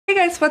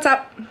Hey guys, what's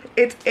up?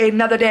 It's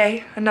another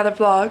day, another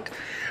vlog.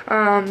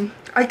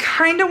 I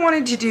kind of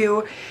wanted to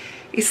do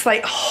a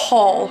slight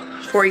haul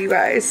for you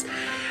guys.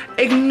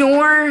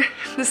 Ignore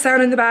the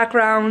sound in the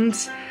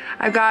background.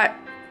 I've got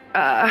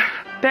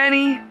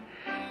Benny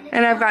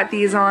and I've got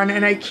these on,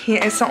 and I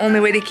can't, it's the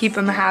only way to keep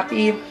him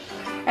happy.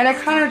 And I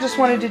kind of just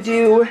wanted to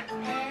do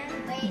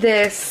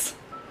this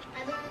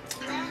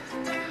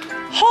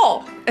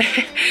haul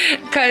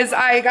because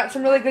I got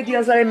some really good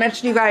deals that I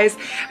mentioned you guys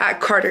at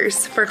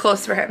Carter's for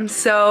clothes for him.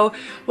 So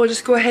we'll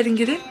just go ahead and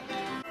get it.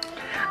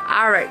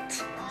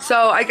 Alright,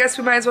 so I guess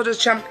we might as well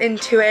just jump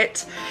into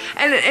it.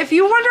 And if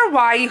you wonder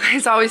why you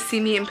guys always see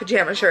me in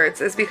pajama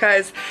shirts, is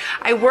because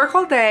I work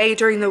all day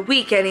during the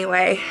week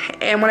anyway,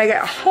 and when I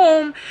get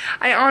home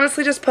I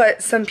honestly just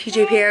put some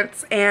PJ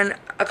pants and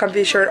a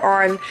comfy shirt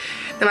on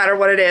no matter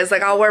what it is.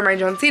 Like, I'll wear my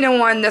John Cena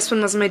one. This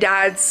one was my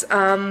dad's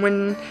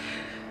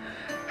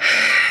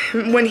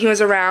when he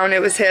was around.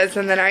 It was his,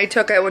 and then I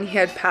took it when he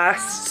had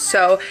passed.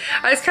 So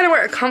I just kind of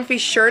wear a comfy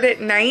shirt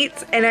at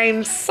night, and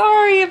I'm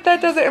sorry if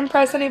that doesn't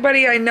impress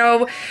anybody. I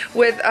know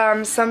with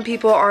some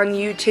people on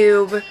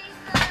YouTube,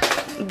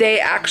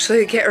 they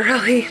actually get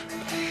really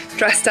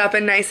dressed up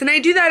and nice, and I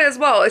do that as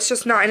well. It's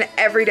just not an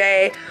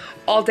everyday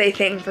all day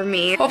thing for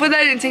me. Hopefully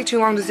that didn't take too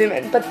long to zoom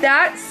in. But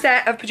that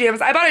set of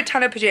pajamas, I bought a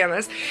ton of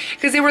pajamas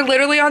because they were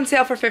literally on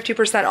sale for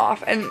 50%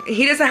 off, and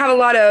he doesn't have a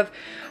lot of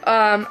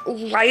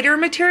lighter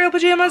material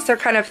pajamas. They're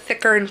kind of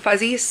thicker and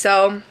fuzzy,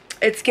 so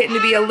it's getting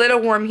to be a little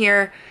warm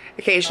here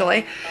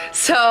occasionally.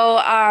 So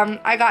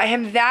I got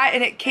him that,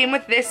 and it came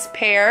with this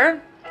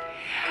pair.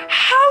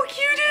 How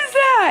cute is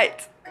that?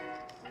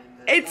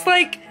 It's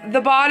like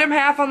the bottom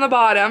half on the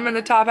bottom and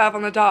the top half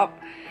on the top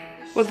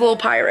with a little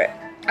pirate.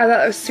 I thought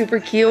that was super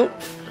cute.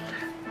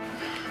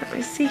 Let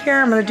me see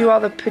here. I'm gonna do all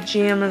the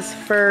pajamas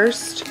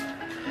first.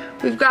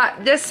 We've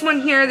got this one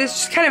here. This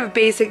is just kind of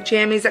basic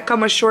jammies that come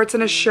with shorts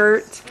and a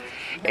shirt.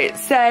 It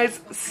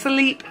says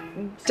Sleep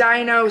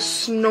Dino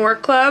Snore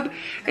Club,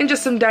 and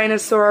just some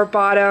dinosaur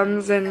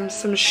bottoms and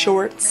some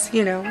shorts,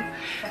 you know,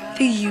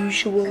 the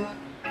usual.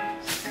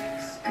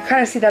 You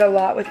kind of see that a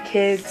lot with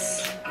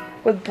kids,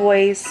 with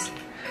boys.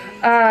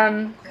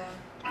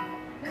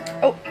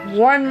 Oh,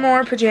 one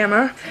more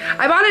pajama.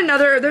 I bought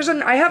another,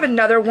 I have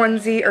another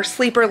onesie or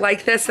sleeper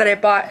like this that I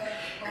bought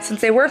since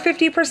they were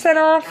 50%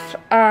 off,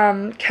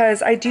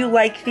 because I do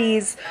like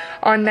these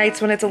on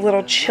nights when it's a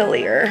little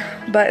chillier,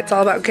 but it's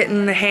all about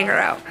getting the hanger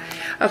out.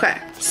 Okay,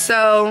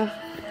 so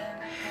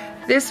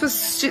these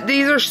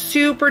are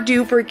super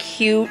duper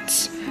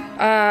cute.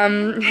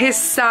 His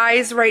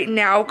size right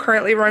now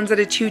currently runs at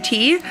a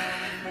 2T.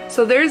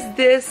 So there's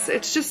this,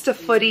 it's just a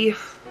footy,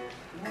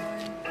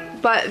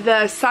 but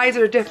the sides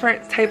are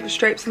different type of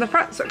stripes in the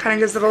front, so it kind of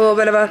gives it a little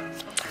bit of a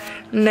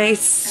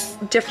nice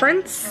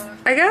difference,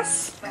 I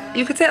guess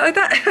you could say it like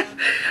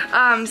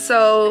that.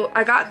 So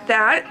I got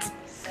that.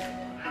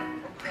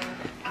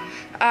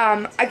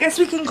 I guess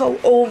we can go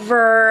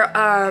over,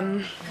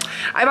 I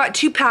bought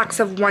 2 packs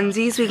of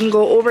onesies. We can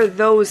go over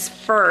those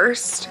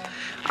first.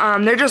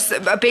 They're just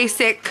a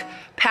basic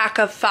pack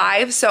of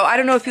 5. So I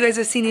don't know if you guys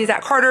have seen these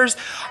at Carter's.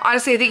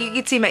 Honestly, I think you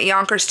could see them at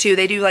Yonkers too.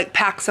 They do like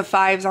packs of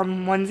 5s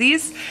on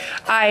onesies.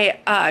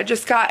 I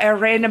just got a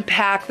random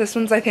pack. This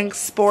one's, I think,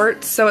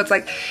 sports, so it's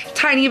like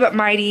tiny but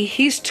mighty.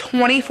 He's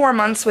 24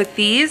 months with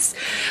these,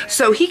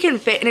 so he can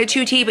fit in a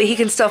 2T, but he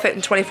can still fit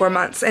in 24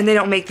 months, and they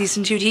don't make these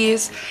in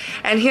 2Ts.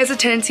 And he has a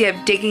tendency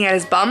of digging at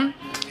his bum,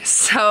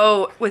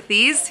 so with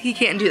these, he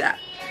can't do that.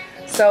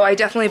 So I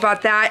definitely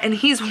bought that, and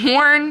he's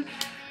worn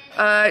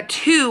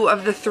 2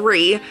 of the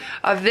 3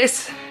 of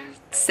this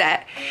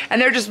set,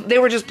 and they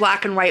were just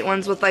black and white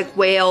ones with like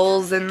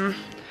whales and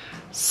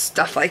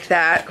stuff like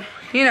that,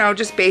 you know,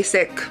 just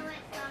basic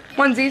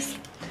onesies.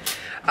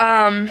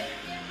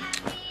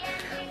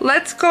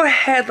 Let's go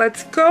ahead,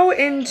 let's go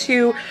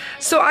into,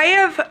 so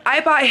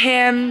I bought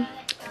him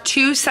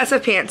 2 sets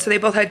of pants, so they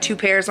both had 2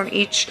 pairs on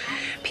each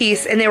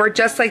piece, and they were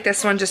just like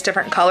this one, just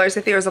different colors. I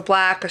think there was a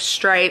black, a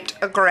striped,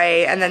 a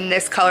gray, and then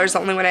this color is the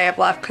only one I have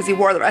left because he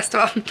wore the rest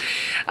of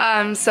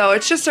them. So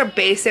it's just a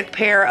basic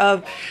pair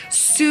of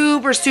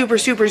super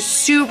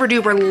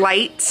duper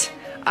light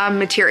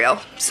material,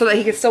 so that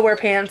he could still wear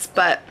pants,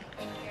 but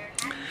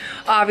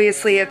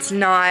obviously it's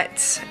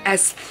not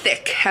as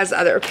thick as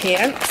other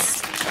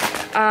pants.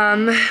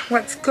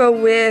 Let's go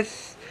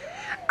with,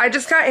 I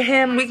just got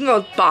him, we can go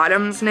with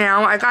bottoms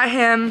now. I got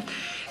him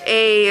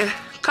a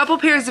couple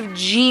pairs of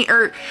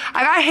I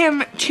got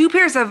him 2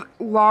 pairs of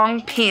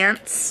long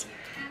pants,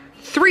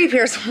 3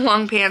 pairs of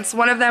long pants.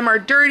 One of them are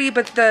dirty,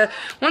 but the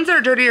ones that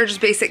are dirty are just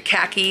basic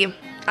khaki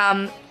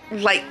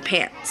light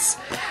pants.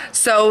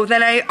 So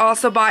then I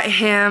also bought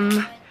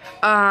him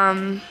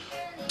a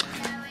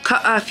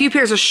few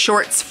pairs of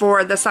shorts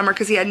for the summer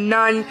because he had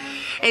none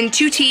in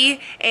 2T,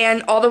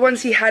 and all the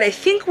ones he had I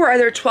think were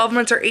either 12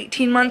 months or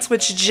 18 months,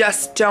 which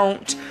just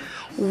don't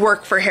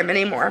work for him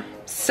anymore.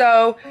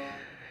 So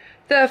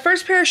the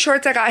first pair of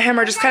shorts I got him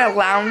are just kind of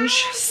lounge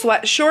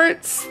sweat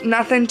shorts,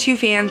 nothing too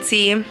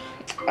fancy.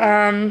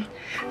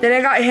 Then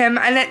I got him,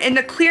 and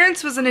the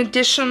clearance was an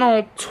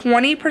additional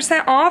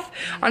 20% off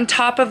on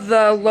top of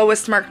the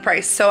lowest mark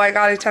price. So I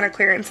got a ton of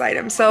clearance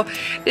items. So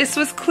this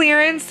was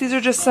clearance. These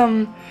are just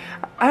some,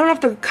 I don't know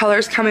if the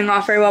color's coming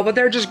off very well, but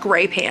they're just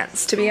gray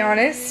pants, to be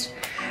honest.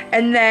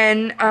 And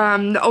then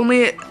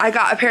I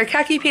got a pair of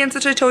khaki pants,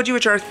 which I told you,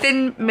 which are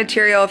thin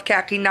material of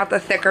khaki, not the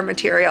thicker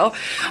material.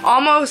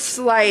 Almost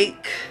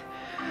like,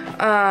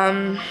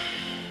 I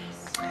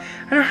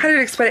don't know how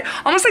to explain it.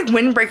 Almost like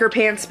windbreaker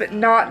pants, but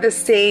not the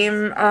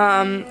same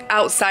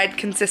outside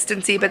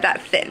consistency, but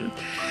that thin.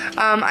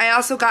 I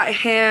also got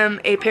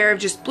him a pair of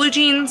just blue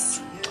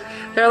jeans.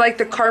 They're like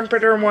the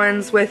carpenter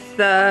ones with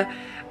the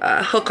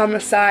hook on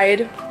the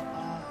side.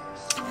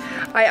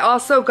 I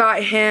also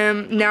got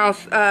him now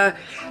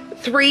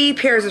 3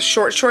 pairs of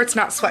short shorts,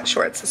 not sweat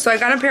shorts. So I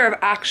got a pair of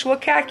actual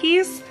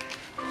khakis,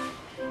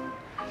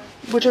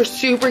 which are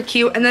super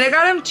cute. And then I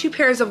got him 2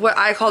 pairs of what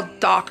I call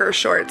Docker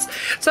shorts.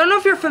 So I don't know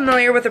if you're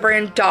familiar with the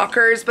brand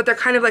Dockers, but they're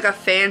kind of like a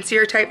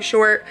fancier type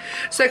short.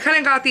 So I kind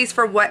of got these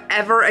for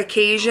whatever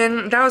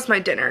occasion. That was my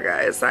dinner,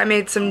 guys. I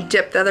made some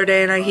dip the other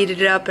day and I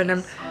heated it up and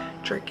I'm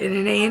drinking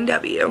an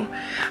A&W.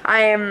 I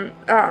am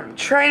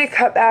trying to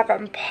cut back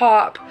on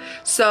pop,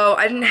 so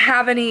I didn't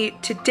have any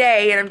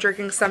today and I'm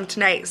drinking some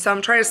tonight. So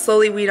I'm trying to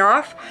slowly wean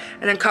off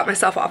and then cut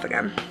myself off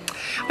again.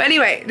 But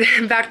anyway,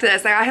 back to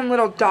this. I got him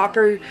little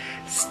Docker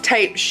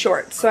type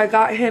shorts. So I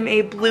got him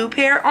a blue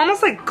pair,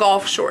 almost like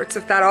golf shorts,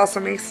 if that also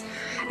makes,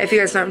 if you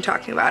guys know what I'm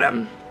talking about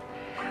them.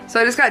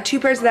 So I just got 2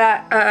 pairs of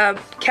that,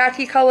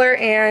 khaki color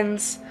and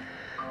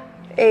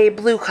a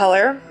blue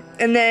color.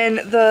 And then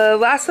the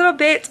last little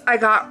bit I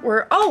got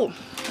were, oh,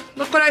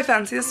 look what I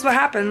found. See, this is what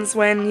happens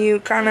when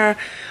you kind of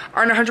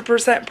aren't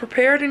 100%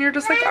 prepared and you're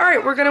just like, all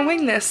right, we're going to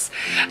wing this.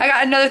 I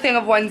got another thing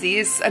of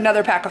onesies,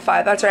 another pack of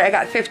 5. That's right, I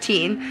got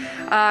 15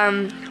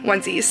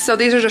 onesies. So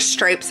these are just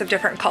stripes of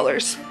different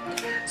colors.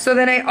 So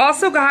then I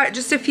also got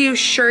just a few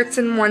shirts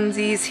and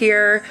onesies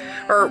here.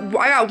 Or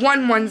I got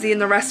 1 onesie and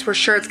the rest were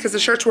shirts because the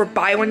shirts were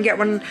buy 2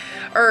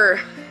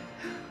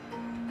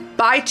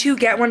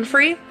 get 1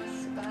 free.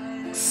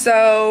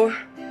 So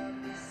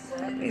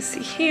let me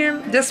see here.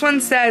 This one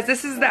says,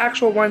 this is the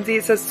actual onesie.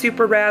 It says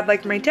super rad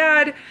like my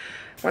dad.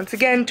 Once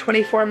again,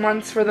 24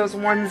 months for those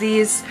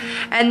onesies.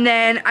 And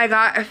then I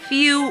got a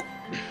few,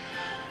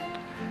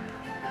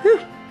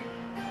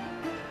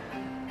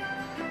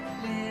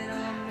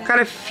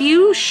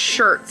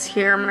 shirts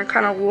here. I'm gonna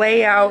kind of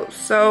lay out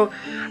so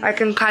I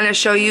can kind of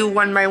show you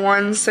one by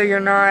one so you're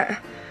not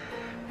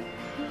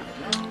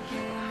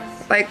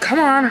like, come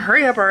on,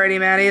 hurry up already,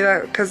 Maddie,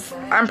 because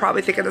I'm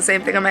probably thinking the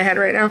same thing in my head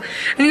right now.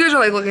 And you guys are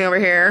like looking over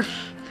here.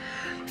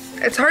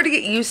 It's hard to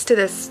get used to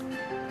this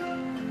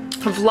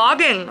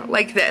vlogging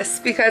like this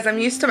because I'm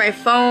used to my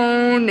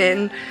phone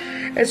and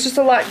it's just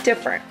a lot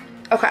different.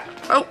 Okay,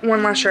 oh,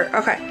 one last shirt.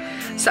 Okay,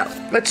 so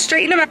let's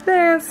straighten them out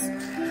this.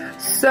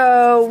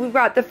 So we've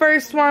got the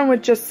first one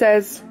which just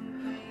says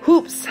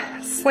Hoops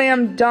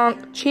Slam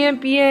Dunk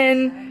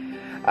Champion.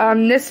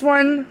 This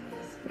one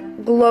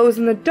glows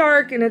in the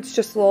dark and it's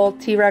just a little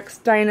T-Rex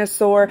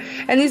dinosaur,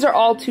 and these are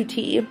all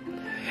 2T.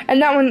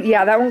 And that one,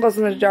 yeah, that one glows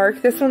in the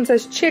dark. This one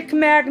says Chick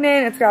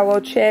Magnet. It's got a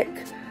little chick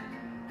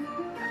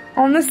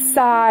on the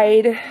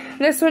side.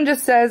 This one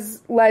just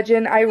says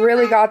Legend. I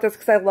really got this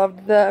because I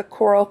loved the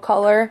coral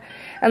color.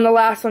 And the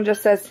last one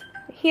just says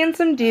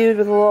Handsome Dude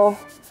with a little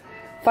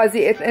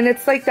fuzzy, and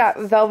it's like that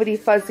velvety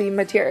fuzzy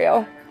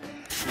material.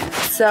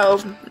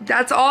 So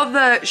that's all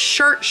the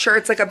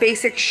shirts, like a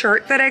basic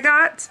shirt that I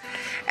got.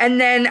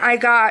 And then I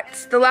got,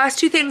 the last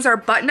 2 things are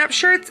button-up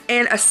shirts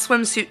and a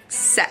swimsuit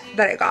set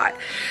that I got.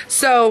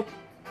 So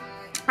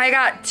I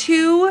got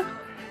 2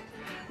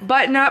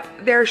 button-up,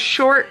 they're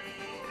short,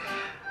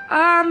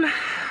 I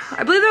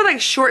believe they're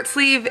like short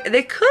sleeve.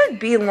 They could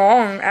be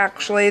long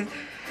actually,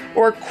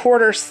 or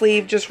quarter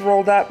sleeve just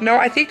rolled up. No,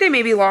 I think they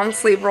may be long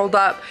sleeve rolled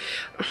up.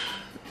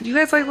 You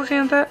guys like looking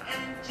at that?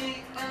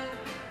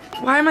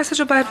 Why am I such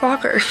a bad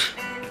vlogger?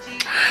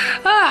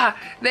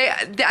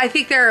 I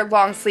think they're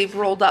long sleeve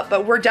rolled up,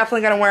 but we're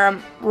definitely gonna wear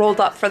them rolled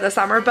up for the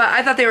summer. But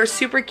I thought they were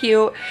super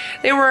cute.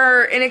 They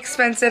were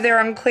inexpensive. They were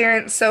on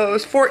clearance, so it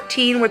was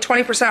 $14 with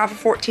 20% off of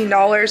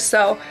 $14.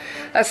 So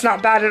that's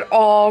not bad at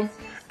all.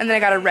 And then I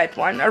got a red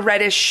one, a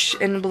reddish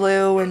and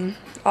blue and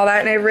all that,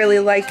 and I really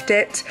liked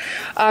it.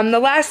 The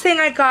last thing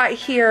I got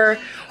here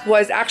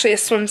was actually a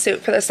swimsuit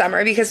for the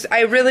summer because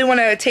I really want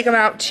to take them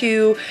out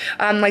to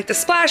like the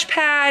splash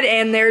pad,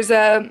 and there's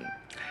a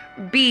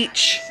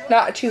beach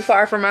not too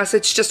far from us.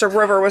 It's just a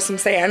river with some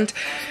sand,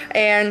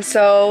 and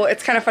so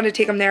it's kind of fun to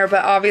take them there,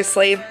 but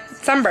obviously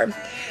sunburn.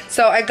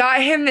 So I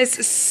got him this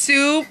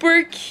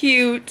super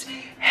cute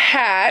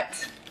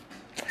hat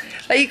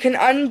that you can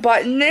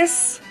unbutton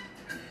this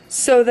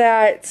so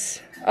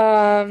that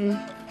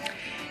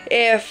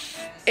if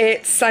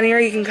it's sunnier,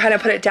 you can kind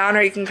of put it down,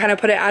 or you can kind of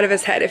put it out of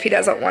his head if he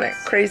doesn't want it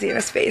crazy in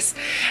his face.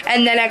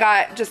 And then I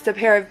got just a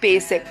pair of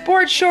basic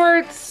board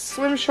shorts,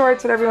 swim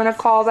shorts, whatever you want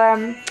to call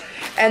them.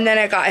 And then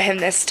I got him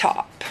this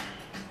top.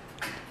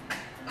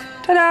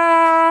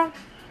 Ta-da!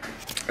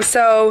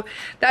 So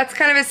that's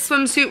kind of his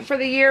swimsuit for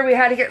the year. We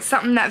had to get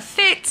something that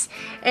fits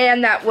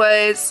and that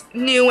was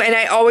new, and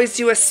I always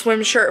do a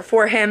swim shirt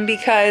for him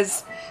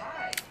because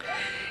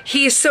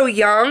he's so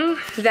young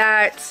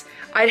that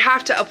I'd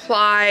have to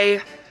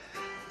apply,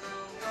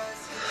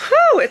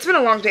 whew, it's been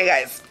a long day,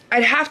 guys.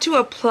 I'd have to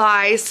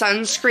apply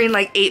sunscreen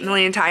like 8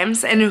 million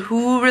times, and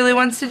who really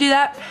wants to do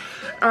that?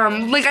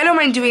 Like, I don't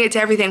mind doing it to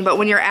everything, but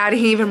when you're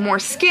adding even more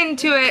skin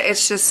to it,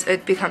 it's just,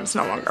 it becomes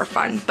no longer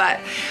fun. But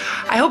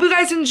I hope you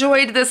guys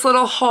enjoyed this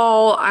little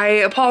haul. I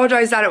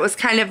apologize that it was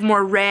kind of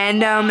more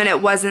random and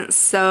it wasn't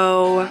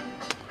so,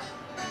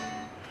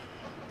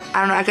 I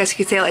don't know, I guess you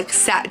could say like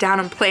sat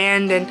down and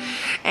planned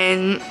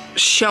and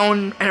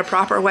shown in a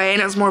proper way,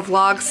 and it was more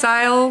vlog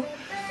style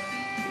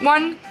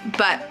one.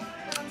 But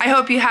I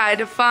hope you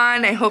had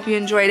fun. I hope you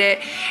enjoyed it,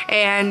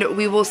 and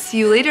we will see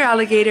you later,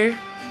 alligator.